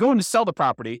 So if you go in to sell the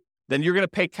property, then you're going to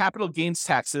pay capital gains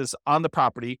taxes on the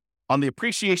property on the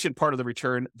appreciation part of the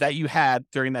return that you had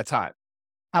during that time.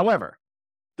 However,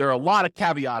 there are a lot of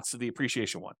caveats to the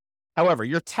appreciation one. However,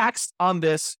 you're taxed on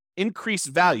this increased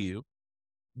value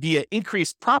via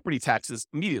increased property taxes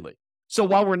immediately. So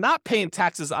while we're not paying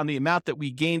taxes on the amount that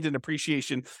we gained in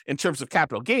appreciation in terms of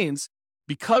capital gains,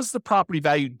 because the property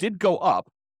value did go up,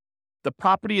 the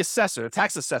property assessor, the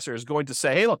tax assessor, is going to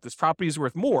say, hey, look, this property is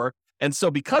worth more. And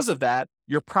so because of that,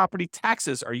 your property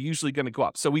taxes are usually going to go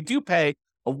up. So we do pay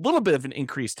a little bit of an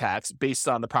increased tax based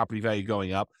on the property value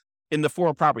going up in the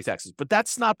form of property taxes. But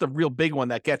that's not the real big one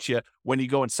that gets you when you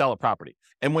go and sell a property.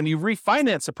 And when you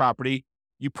refinance a property,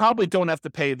 you probably don't have to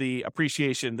pay the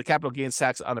appreciation, the capital gains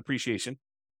tax on appreciation.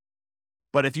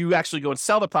 But if you actually go and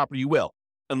sell the property, you will,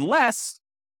 unless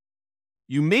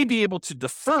you may be able to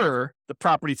defer the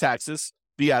property taxes,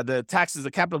 the taxes, the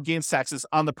capital gains taxes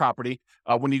on the property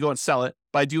when you go and sell it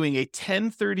by doing a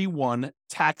 1031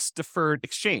 tax deferred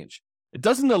exchange. It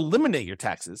doesn't eliminate your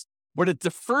taxes, but it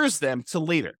defers them to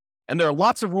later. And there are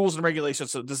lots of rules and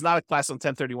regulations, so it does not apply on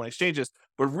 1031 exchanges,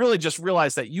 but really just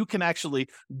realize that you can actually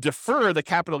defer the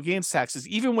capital gains taxes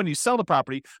even when you sell the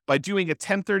property by doing a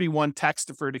 1031 tax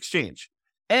deferred exchange.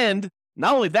 And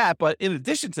not only that, but in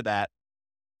addition to that,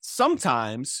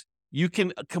 sometimes you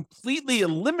can completely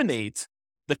eliminate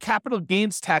the capital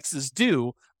gains taxes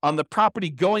due on the property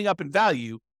going up in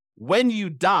value when you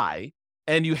die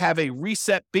and you have a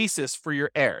reset basis for your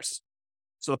heirs.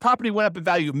 So the property went up in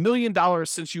value $1 million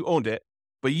since you owned it,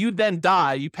 but you then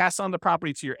die, you pass on the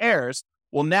property to your heirs.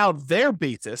 Well, now their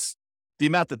basis, the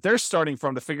amount that they're starting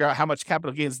from to figure out how much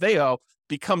capital gains they owe,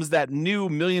 becomes that new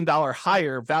 $1 million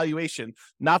higher valuation,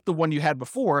 not the one you had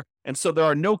before. And so there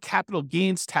are no capital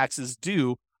gains taxes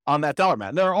due on that dollar amount.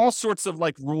 And there are all sorts of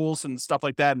like rules and stuff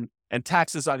like that and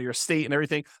taxes on your estate and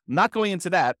everything. I'm not going into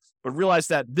that, but realize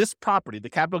that this property, the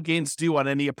capital gains due on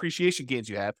any appreciation gains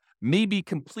you have, may be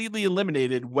completely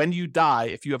eliminated when you die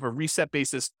if you have a reset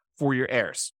basis for your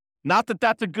heirs. Not that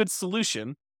that's a good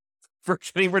solution for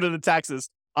getting rid of the taxes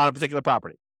on a particular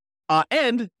property.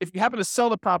 And if you happen to sell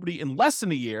the property in less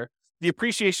than a year, the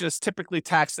appreciation is typically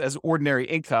taxed as ordinary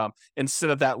income instead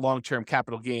of that long-term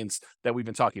capital gains that we've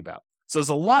been talking about. So there's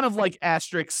a lot of like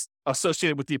asterisks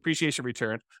associated with the appreciation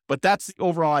return, but that's the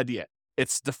overall idea.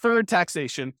 It's deferred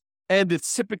taxation, and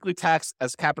it's typically taxed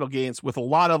as capital gains with a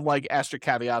lot of like asterisk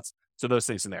caveats to those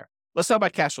things in there. Let's talk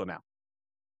about cash flow now.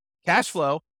 Cash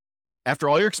flow, after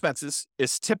all your expenses,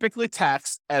 is typically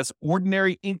taxed as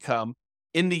ordinary income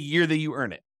in the year that you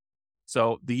earn it.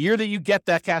 So the year that you get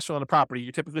that cash flow on the property,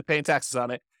 you're typically paying taxes on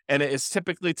it, and it is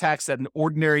typically taxed at an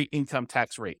ordinary income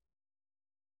tax rate.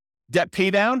 Debt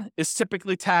paydown is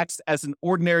typically taxed as an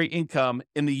ordinary income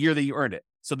in the year that you earned it.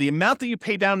 So the amount that you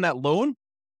pay down that loan,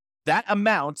 that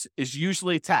amount is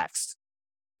usually taxed.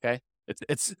 Okay.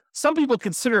 It's some people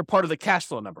consider it part of the cash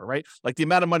flow number, right? Like the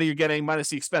amount of money you're getting minus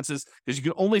the expenses, because you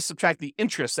can only subtract the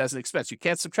interest as an expense. You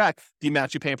can't subtract the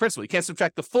amount you pay in principal. You can't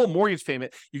subtract the full mortgage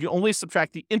payment. You can only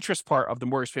subtract the interest part of the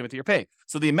mortgage payment that you're paying.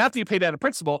 So the amount that you pay down in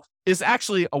principal is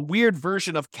actually a weird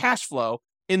version of cash flow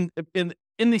in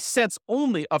the sense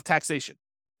only of taxation.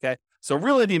 Okay. So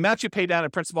really the amount you pay down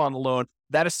in principal on the loan,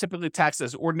 that is typically taxed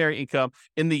as ordinary income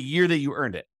in the year that you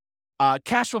earned it.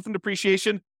 Cash flow from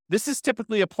depreciation, this is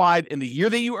typically applied in the year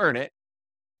that you earn it,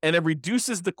 and it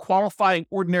reduces the qualifying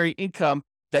ordinary income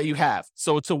that you have.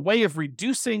 So it's a way of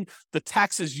reducing the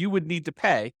taxes you would need to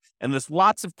pay. And there's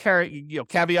lots of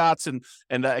caveats and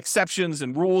exceptions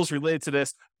and rules related to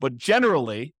this. But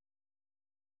generally,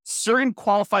 certain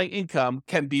qualifying income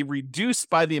can be reduced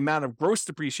by the amount of gross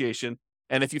depreciation.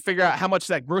 And if you figure out how much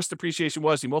that gross depreciation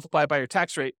was, you multiply it by your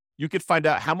tax rate, you could find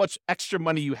out how much extra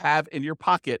money you have in your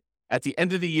pocket at the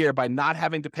end of the year by not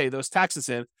having to pay those taxes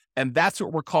in. And that's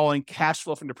what we're calling cash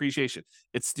flow from depreciation.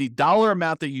 It's the dollar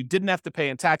amount that you didn't have to pay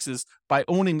in taxes by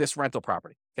owning this rental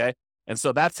property. Okay. And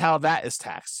so that's how that is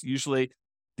taxed. Usually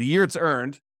the year it's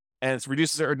earned, and it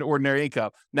reduces ordinary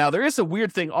income. Now, there is a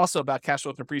weird thing also about cash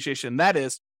flow from depreciation. And that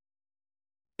is,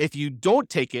 if you don't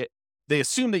take it, they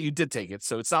assume that you did take it.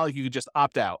 So it's not like you could just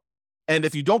opt out. And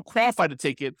if you don't qualify to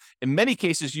take it, in many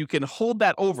cases, you can hold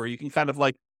that over. You can kind of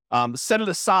like set it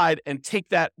aside and take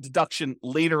that deduction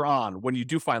later on when you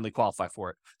do finally qualify for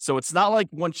it. So it's not like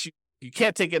once you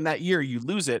can't take it in that year, you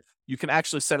lose it. You can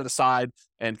actually set it aside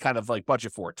and kind of like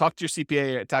budget for it. Talk to your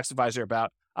CPA or tax advisor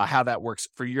about how that works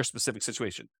for your specific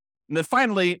situation. And then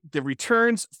finally, the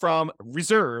returns from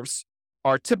reserves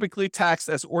are typically taxed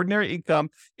as ordinary income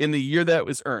in the year that it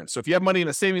was earned. So if you have money in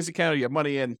a savings account, or you have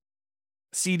money in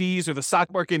CDs or the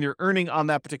stock market, and you're earning on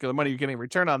that particular money, you're getting a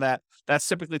return on that, that's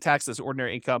typically taxed as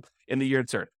ordinary income in the year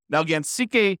it's earned. Now, again,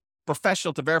 seek a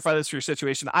professional to verify this for your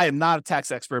situation. I am not a tax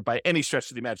expert by any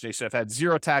stretch of the imagination. I've had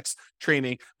zero tax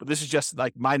training, but this is just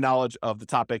like my knowledge of the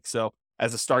topic. So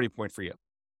as a starting point for you.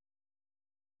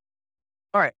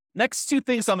 All right. Next two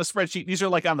things on the spreadsheet. These are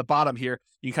like on the bottom here.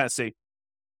 You can kind of see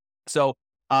So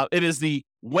it is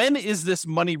when is this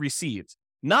money received?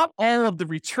 Not all of the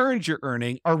returns you're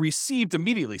earning are received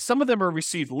immediately. Some of them are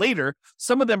received later.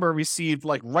 Some of them are received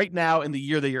like right now in the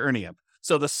year that you're earning them.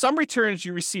 So the some returns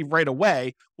you receive right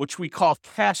away, which we call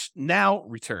cash now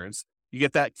returns, you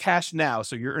get that cash now,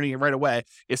 so you're earning it right away,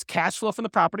 is cash flow from the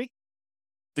property.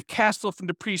 The cash flow from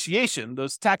depreciation,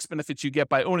 those tax benefits you get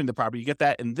by owning the property, you get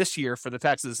that in this year for the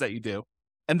taxes that you do.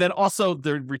 And then also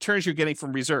the returns you're getting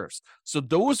from reserves. So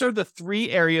those are the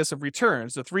three areas of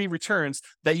returns, the three returns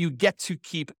that you get to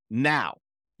keep now.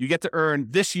 You get to earn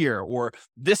this year or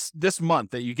this month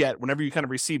that you get whenever you kind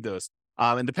of receive those.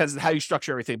 And depends on how you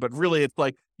structure everything. But really, it's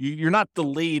like you're not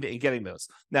delayed in getting those.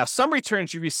 Now, some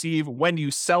returns you receive when you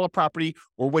sell a property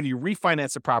or when you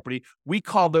refinance a property, we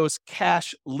call those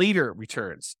cash later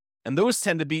returns. And those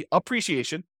tend to be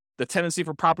appreciation, the tendency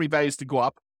for property values to go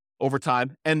up over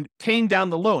time, and paying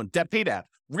down the loan, debt pay down.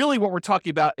 Really what we're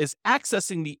talking about is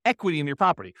accessing the equity in your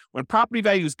property. When property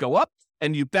values go up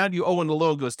and you owe and the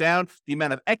loan goes down, the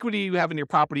amount of equity you have in your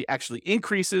property actually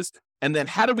increases. And then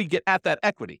how do we get at that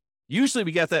equity? Usually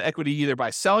we get that equity either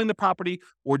by selling the property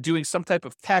or doing some type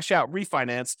of cash out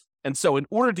refinance. And so in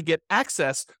order to get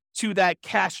access to that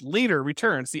cash later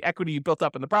returns, the equity you built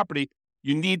up in the property,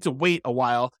 you need to wait a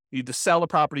while. You need to sell the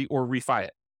property or refi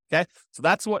it. Okay. So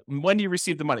that's when you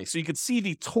receive the money. So you can see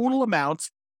the total amount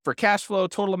for cash flow,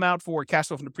 total amount for cash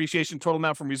flow from depreciation, total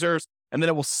amount from reserves. And then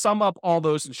it will sum up all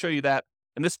those and show you that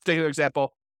in this particular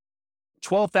example,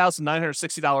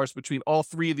 $12,960 between all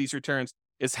three of these returns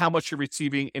is how much you're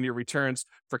receiving in your returns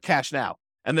for cash now.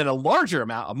 And then a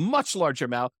much larger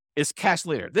amount is cash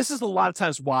later. This is a lot of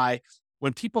times why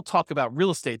when people talk about real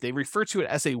estate, they refer to it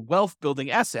as a wealth building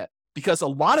asset because a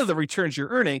lot of the returns you're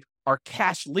earning are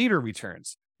cash later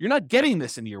returns. You're not getting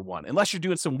this in year one unless you're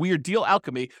doing some weird deal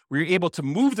alchemy where you're able to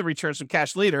move the returns from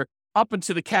cash later up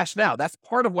into the cash now. That's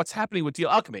part of what's happening with deal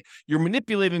alchemy. You're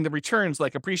manipulating the returns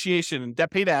like appreciation and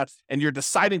debt paid out, and you're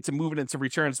deciding to move it into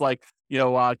returns like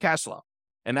cash flow.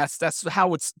 And that's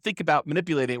how it's think about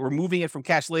manipulating it. We're moving it from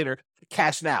cash later to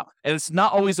cash now. And it's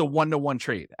not always a one-to-one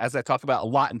trade, as I talk about a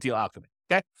lot in deal alchemy.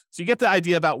 Okay. So you get the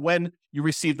idea about when you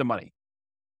receive the money.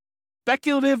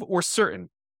 Speculative or certain.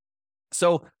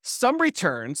 So some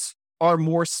returns are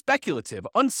more speculative,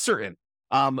 uncertain.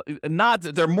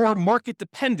 They're more market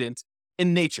dependent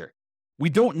in nature. We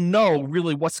don't know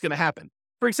really what's going to happen.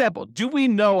 For example, do we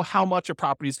know how much a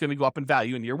property is going to go up in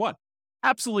value in year one?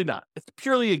 Absolutely not. It's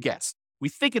purely a guess. We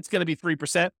think it's going to be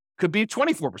 3%, could be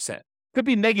 24%, could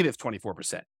be negative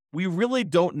 24%. We really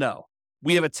don't know.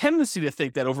 We have a tendency to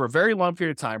think that over a very long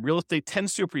period of time, real estate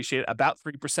tends to appreciate about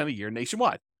 3% a year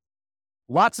nationwide.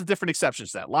 Lots of different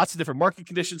exceptions to that, lots of different market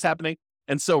conditions happening.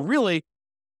 And so really,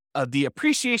 the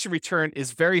appreciation return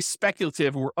is very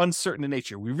speculative or uncertain in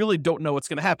nature. We really don't know what's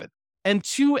going to happen. And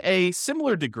to a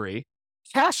similar degree,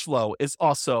 cash flow is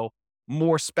also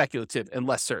more speculative and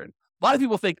less certain. A lot of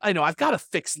people think, I know, I've got a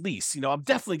fixed lease. I'm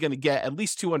definitely going to get at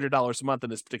least $200 a month on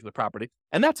this particular property.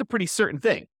 And that's a pretty certain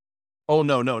thing. Oh,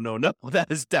 no.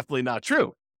 That is definitely not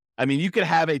true. I mean, you could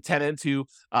have a tenant who,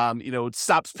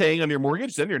 stops paying on your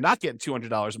mortgage, then you're not getting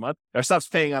 $200 a month, or stops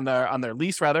paying on their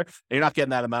lease rather, and you're not getting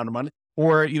that amount of money.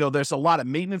 Or, there's a lot of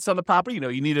maintenance on the property.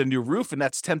 You need a new roof and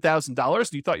that's $10,000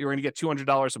 and you thought you were going to get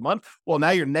 $200 a month. Well,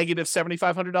 now you're negative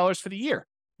 $7,500 for the year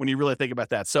when you really think about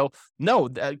that. So no,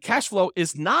 cash flow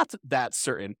is not that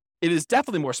certain. It is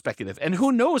definitely more speculative. And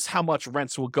who knows how much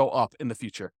rents will go up in the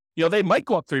future. They might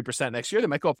go up 3% next year. They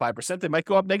might go up 5%. They might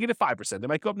go up negative 5%. They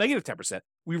might go up negative 10%.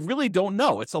 We really don't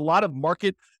know. It's a lot of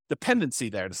market dependency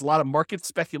there. There's a lot of market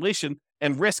speculation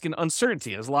and risk and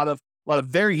uncertainty. There's a lot of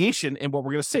variation in what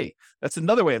we're going to see. That's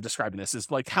another way of describing this is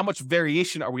like how much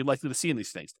variation are we likely to see in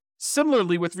these things?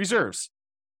 Similarly with reserves.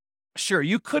 Sure,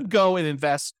 you could go and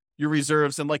invest your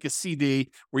reserves in like a CD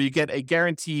where you get a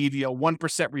guaranteed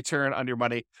 1% return on your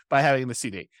money by having the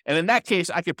CD. And in that case,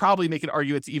 I could probably make an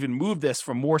argument to even move this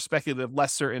from more speculative,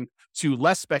 less certain to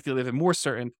less speculative and more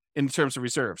certain in terms of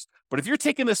reserves. But if you're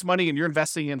taking this money and you're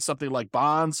investing in something like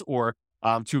bonds or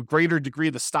to a greater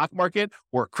degree the stock market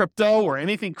or crypto or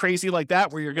anything crazy like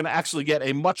that, where you're going to actually get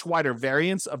a much wider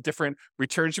variance of different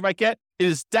returns you might get, it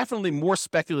is definitely more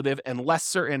speculative and less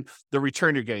certain the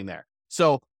return you're getting there.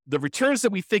 So the returns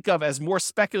that we think of as more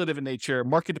speculative in nature,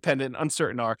 market dependent and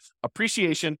uncertain are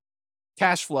appreciation,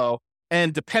 cash flow,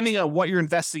 and depending on what you're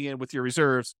investing in with your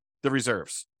reserves, the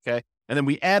reserves. Okay. And then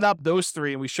we add up those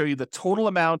three and we show you the total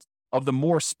amount of the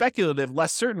more speculative,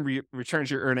 less certain returns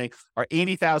you're earning are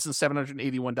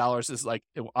 $80,781 is like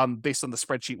based on the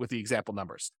spreadsheet with the example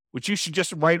numbers, which you should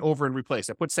just write over and replace.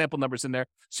 I put sample numbers in there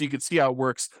so you can see how it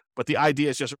works, but the idea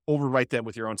is just overwrite them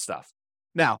with your own stuff.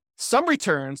 Now, some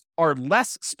returns are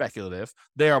less speculative.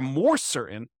 They are more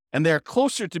certain, and they're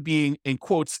closer to being, in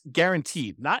quotes,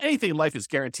 guaranteed. Not anything in life is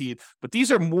guaranteed, but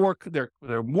these are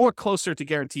they're more closer to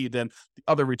guaranteed than the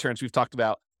other returns we've talked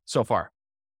about so far.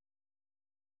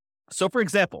 So, for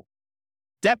example,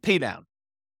 debt pay down.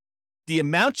 The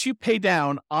amount you pay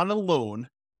down on a loan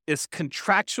is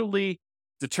contractually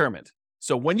determined.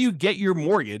 So when you get your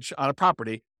mortgage on a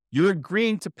property, you're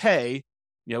agreeing to pay,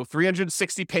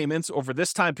 360 payments over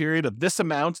this time period of this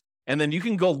amount. And then you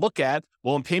can go look at,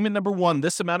 well, in payment number 1,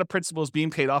 this amount of principal is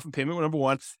being paid off in payment number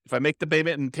 1. If I make the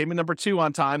payment in payment number 2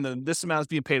 on time, then this amount is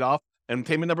being paid off in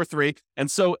payment number 3.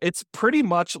 And so it's pretty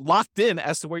much locked in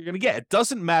as to what you're going to get. It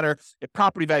doesn't matter if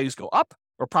property values go up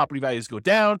or property values go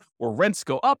down or rents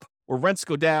go up or rents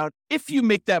go down. If you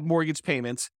make that mortgage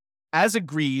payment as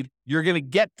agreed, you're going to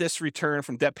get this return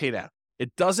from debt pay down.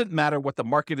 It doesn't matter what the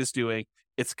market is doing.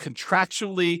 It's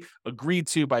contractually agreed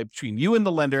to between you and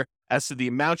the lender as to the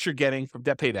amount you're getting from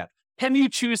debt pay down. Can you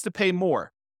choose to pay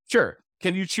more? Sure.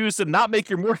 Can you choose to not make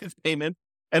your mortgage payment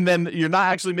and then you're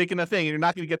not actually making a thing and you're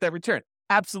not going to get that return?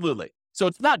 Absolutely. So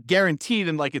it's not guaranteed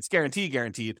and like it's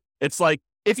guaranteed. It's like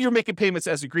if you're making payments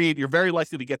as agreed, you're very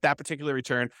likely to get that particular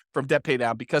return from debt pay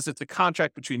down because it's a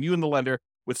contract between you and the lender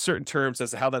with certain terms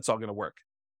as to how that's all going to work.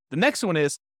 The next one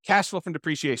is cash flow from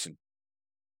depreciation.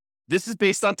 This is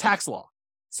based on tax law.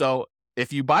 So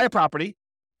if you buy a property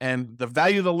and the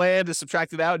value of the land is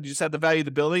subtracted out, and you just have the value of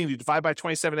the building and you divide by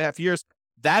 27 and a half years,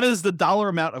 that is the dollar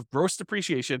amount of gross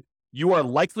depreciation you are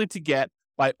likely to get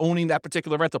by owning that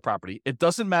particular rental property. It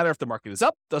doesn't matter if the market is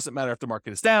up, doesn't matter if the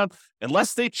market is down,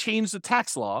 unless they change the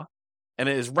tax law and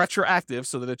it is retroactive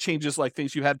so that it changes like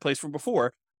things you had in place from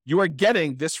before, you are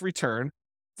getting this return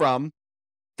from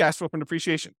cash flow from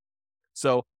depreciation.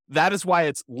 So that is why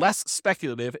it's less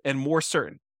speculative and more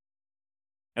certain.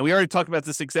 And we already talked about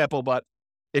this example, but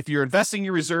if you're investing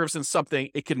your reserves in something,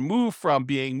 it can move from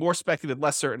being more speculative,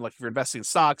 less certain, like if you're investing in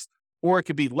stocks, or it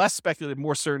could be less speculative,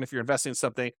 more certain if you're investing in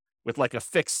something with like a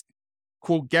fixed,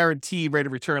 quote, guaranteed rate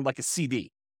of return, like a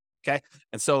CD. Okay.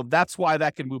 And so that's why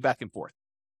that can move back and forth.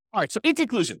 All right. So in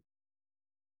conclusion,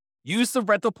 use the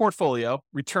rental portfolio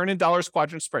return in dollars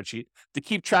quadrant spreadsheet to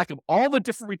keep track of all the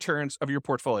different returns of your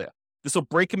portfolio. This will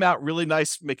break them out really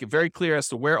nice, make it very clear as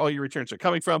to where all your returns are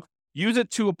coming from. Use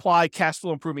it to apply cash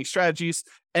flow improving strategies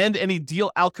and any deal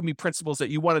alchemy principles that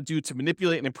you want to do to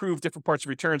manipulate and improve different parts of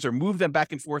returns or move them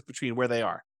back and forth between where they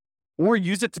are. Or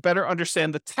use it to better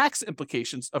understand the tax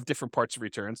implications of different parts of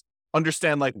returns,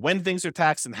 understand like when things are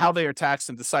taxed and how they are taxed,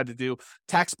 and decide to do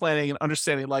tax planning and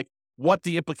understanding like what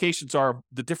the implications are,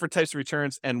 the different types of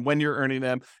returns and when you're earning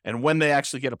them and when they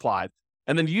actually get applied.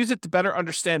 And then use it to better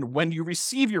understand when you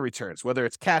receive your returns, whether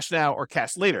it's cash now or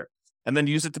cash later. And then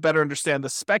use it to better understand the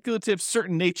speculative,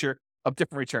 certain nature of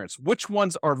different returns. Which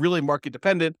ones are really market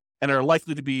dependent and are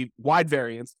likely to be wide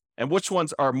variance, and which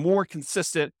ones are more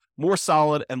consistent, more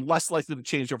solid, and less likely to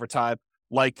change over time,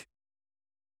 like,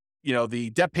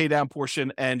 the debt pay down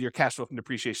portion and your cash flow from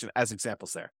depreciation as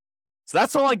examples there. So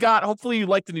that's all I got. Hopefully you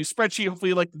like the new spreadsheet. Hopefully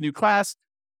you like the new class.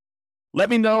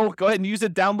 Let me know. Go ahead and use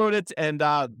it, download it, and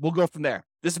we'll go from there.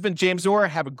 This has been James Orr.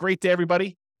 Have a great day,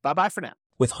 everybody. Bye-bye for now.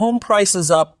 With home prices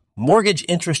up, mortgage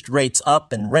interest rates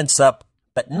up, and rents up,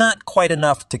 but not quite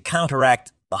enough to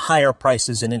counteract the higher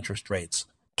prices and interest rates,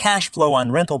 cash flow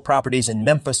on rental properties in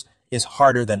Memphis is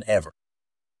harder than ever.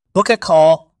 Book a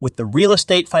call with the Real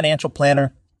Estate Financial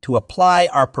Planner to apply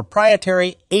our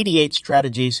proprietary 88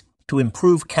 strategies to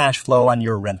improve cash flow on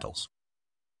your rentals.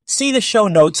 See the show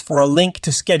notes for a link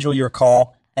to schedule your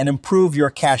call and improve your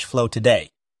cash flow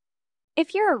today.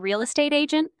 If you're a real estate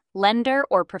agent, lender,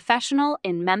 or professional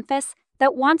in Memphis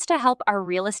that wants to help our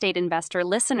real estate investor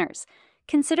listeners,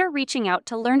 consider reaching out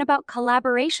to learn about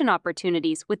collaboration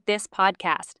opportunities with this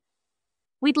podcast.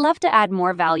 We'd love to add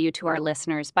more value to our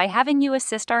listeners by having you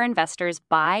assist our investors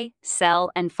buy,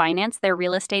 sell, and finance their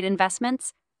real estate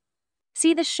investments.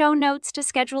 See the show notes to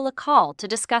schedule a call to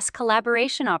discuss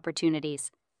collaboration opportunities.